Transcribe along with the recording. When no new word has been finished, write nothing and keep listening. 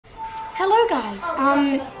Hello guys,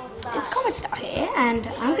 it's Comet Star here, and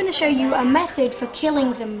I'm going to show you a method for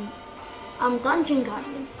killing the Dungeon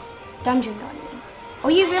Guardian.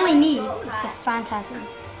 All you really need is the Phantasm.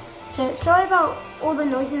 So, sorry about all the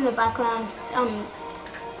noise in the background.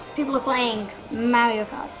 People are playing Mario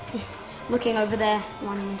Kart, looking over there,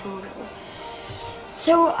 running into a wall.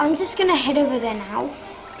 So, I'm just going to head over there now.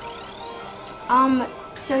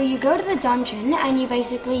 So you go to the dungeon, and you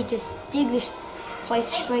basically just dig this place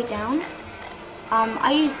straight down.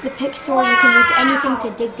 I use the pick saw. You can use anything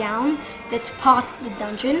to dig down that's past the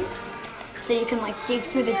dungeon. So you can like dig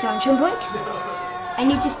through the dungeon bricks,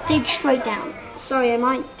 and you just dig straight down. Sorry, I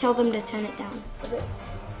might tell them to turn it down a bit.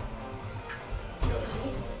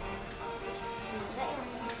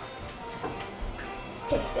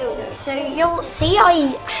 Okay, there we go. So you'll see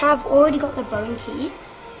I have already got the bone key.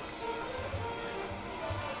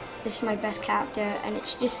 This is my best character, and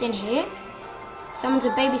it's just in here. Someone's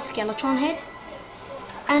a baby skeleton head.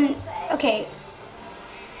 And, okay,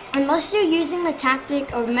 unless you're using the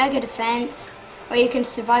tactic of Mega Defense, or you can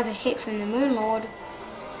survive a hit from the Moon Lord,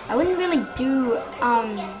 I wouldn't really do,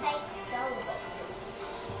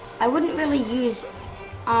 I wouldn't really use,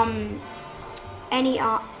 any,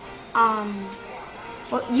 well,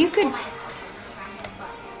 you could,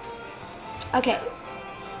 okay,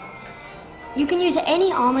 you can use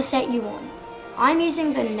any armor set you want. I'm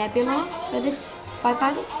using the Nebula for this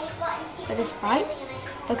fight,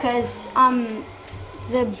 because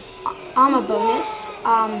the armor bonus,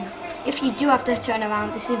 if you do have to turn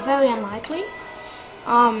around, this is very unlikely.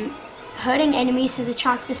 Hurting enemies has a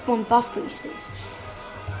chance to spawn buff boosters.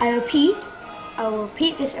 I will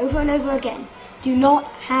repeat this over and over again. Do not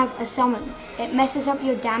have a summon. It messes up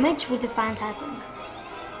your damage with the Phantasm.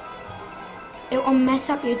 It will mess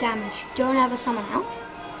up your damage. Don't have a summon out.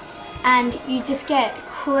 And you just get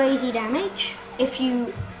crazy damage if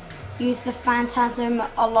you use the Phantasm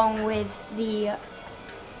along with the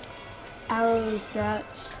arrows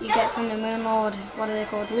that you get from the Moon Lord. What are they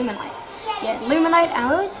called? Luminite. Yeah, Luminite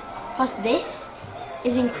arrows plus this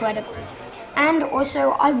is incredible. And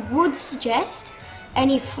also, I would suggest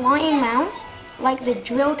any flying mount, like the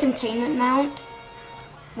drill containment mount.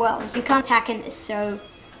 Well, you can't attack in this, so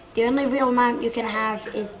the only real mount you can have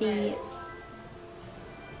is the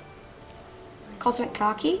Cosmic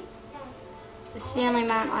Khaki. This is the only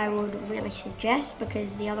mount I would really suggest,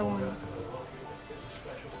 because the other one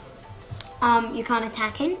you can't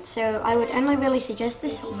attack in. So I would only really suggest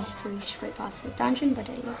this. Almost flew straight past the dungeon, but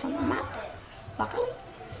it looked on the map, luckily.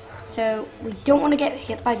 So we don't want to get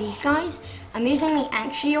hit by these guys. I'm using the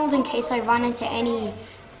Axe Shield in case I run into any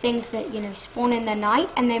things that, you know, spawn in the night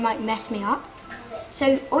and they might mess me up.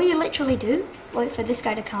 So all you literally do, wait for this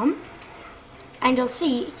guy to come, and you'll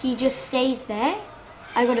see he just stays there.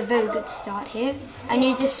 I got a very good start here, and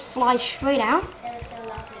you just fly straight out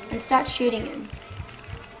and start shooting him.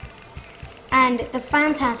 And the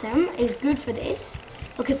Phantasm is good for this,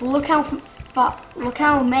 because look how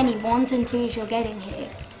many 1s and 2s you're getting here.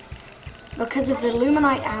 Because of the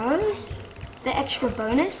Luminite arrows, the extra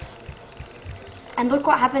bonus, and look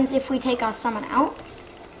what happens if we take our summon out.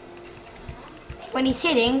 When he's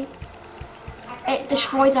hitting, it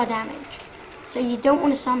destroys our damage. So you don't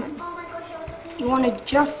want to summon. You want to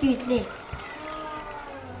just use this.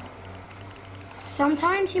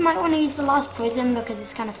 Sometimes you might want to use the Last Prism because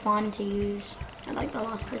it's kind of fun to use. I like the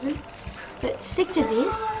Last Prism. But stick to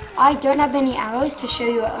this. I don't have any arrows to show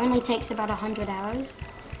you. It only takes about 100 arrows.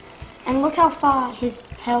 And look how far his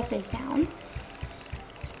health is down.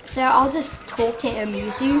 So I'll just talk to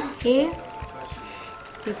amuse you here.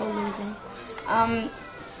 People losing.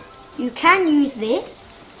 You can use this.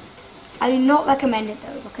 I do not recommend it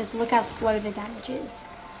though, because look how slow the damage is.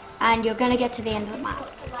 And you're going to get to the end of the map,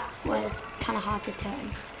 where it's kind of hard to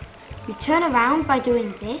turn. You turn around by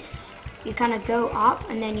doing this. You kind of go up,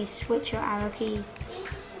 and then you switch your arrow key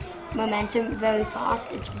momentum very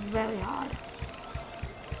fast. It's very hard.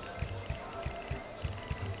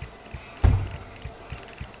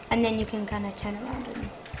 And then you can kind of turn around. And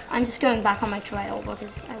I'm just going back on my trail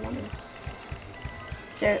because I wanted.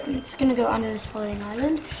 So I'm just going to go under this floating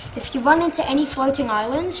island. If you run into any floating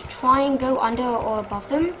islands, try and go under or above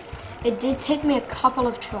them. It did take me a couple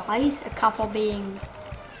of tries, a couple being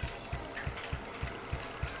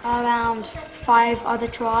around 5 other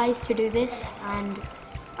tries to do this, and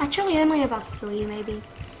actually only about 3 maybe,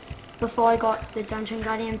 before I got the Dungeon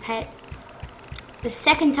Guardian pet. The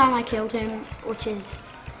second time I killed him, which is,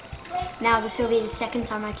 now this will be the second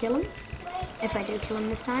time I kill him, if I do kill him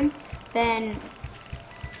this time, then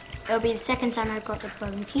it'll be the second time I've got the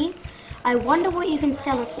bone key. I wonder what you can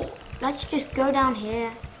sell it for. Let's just go down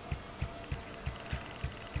here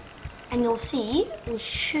and you'll see, we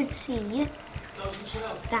should see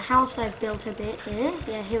the house I've built a bit here.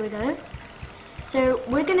 Yeah, here we go. So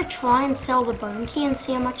we're gonna try and sell the bone key and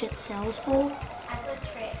see how much it sells for. I've got a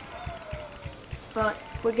trick. But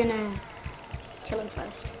we're gonna kill him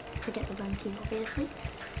first to get the bone key, obviously.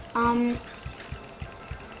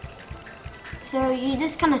 So you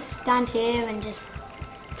just kind of stand here and just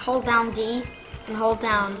hold down D and hold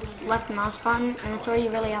down left mouse button, and that's all you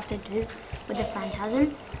really have to do with the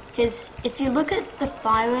phantasm. Because if you look at the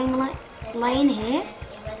firing lane here,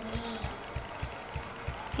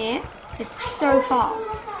 it's so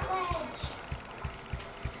fast.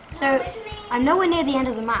 So I'm nowhere near the end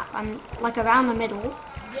of the map. I'm like around the middle.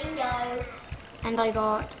 And I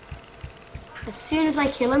got, as soon as I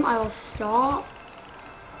kill him, I will stop.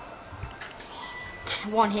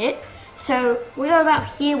 One hit. So we were about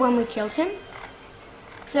here when we killed him.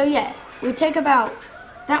 So yeah, we take about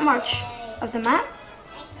that much of the map.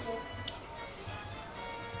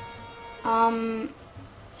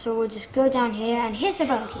 So we'll just go down here, and here's the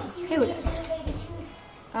bone key. Here we go.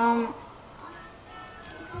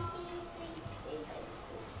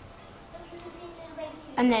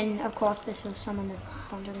 And then, of course, this will summon the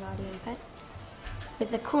Dungeon Guardian pet. It's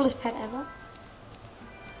the coolest pet ever.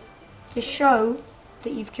 To show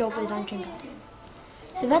that you've killed the Dungeon Guardian.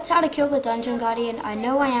 So that's how to kill the Dungeon Guardian. I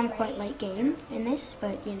know I am quite late game in this,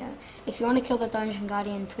 but you know, if you want to kill the Dungeon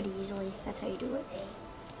Guardian pretty easily, that's how you do it.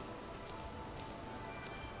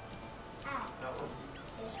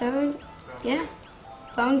 So, yeah.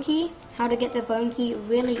 Bone key. How to get the bone key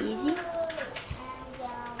really easy.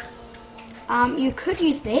 You could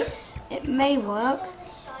use this. It may work.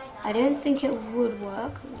 I don't think it would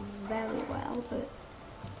work very well, but...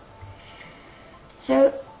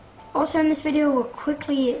 So, also in this video, we'll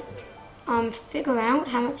quickly figure out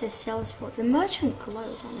how much this sells for. The merchant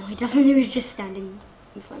glows. I know he doesn't. He was just standing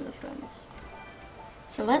in front of the furnace.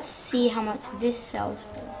 So let's see how much this sells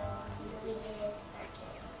for.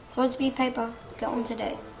 Sword speed paper. Get on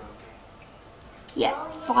today. Yeah,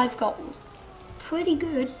 5 gold. Pretty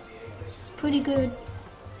good. It's pretty good.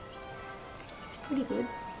 It's pretty good.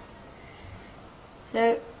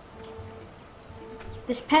 So,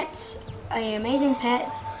 this pet's an amazing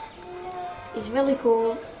pet. It's really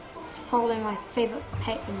cool. It's probably my favorite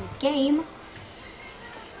pet in the game.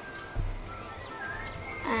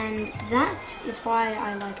 And that is why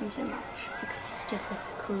I like him so much. Because he's just like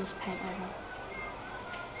the coolest pet ever.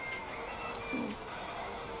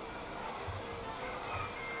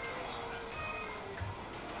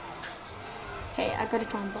 Okay, I gotta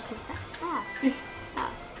try and block his stats.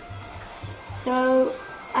 So,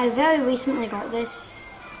 I very recently got this.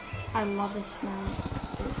 I love this man.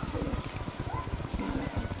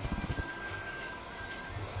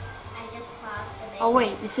 Oh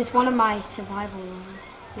wait, this is one of my survival runs.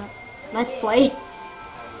 Let's play.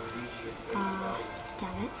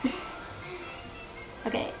 Damn it.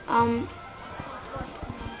 Okay,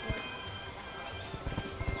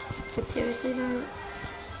 but seriously though,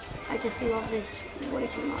 I just love this way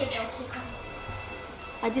too much.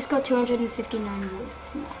 I just got 259 wood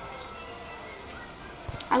from that.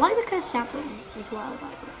 I like the cursed sapling as well, by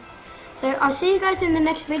the way. So I'll see you guys in the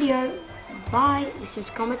next video. Bye. This is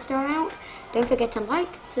Comet Star out. Don't forget to like,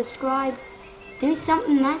 subscribe, do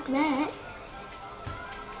something like that.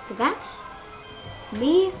 So that's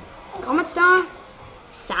me, Comet Star,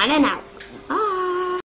 signing out. Bye.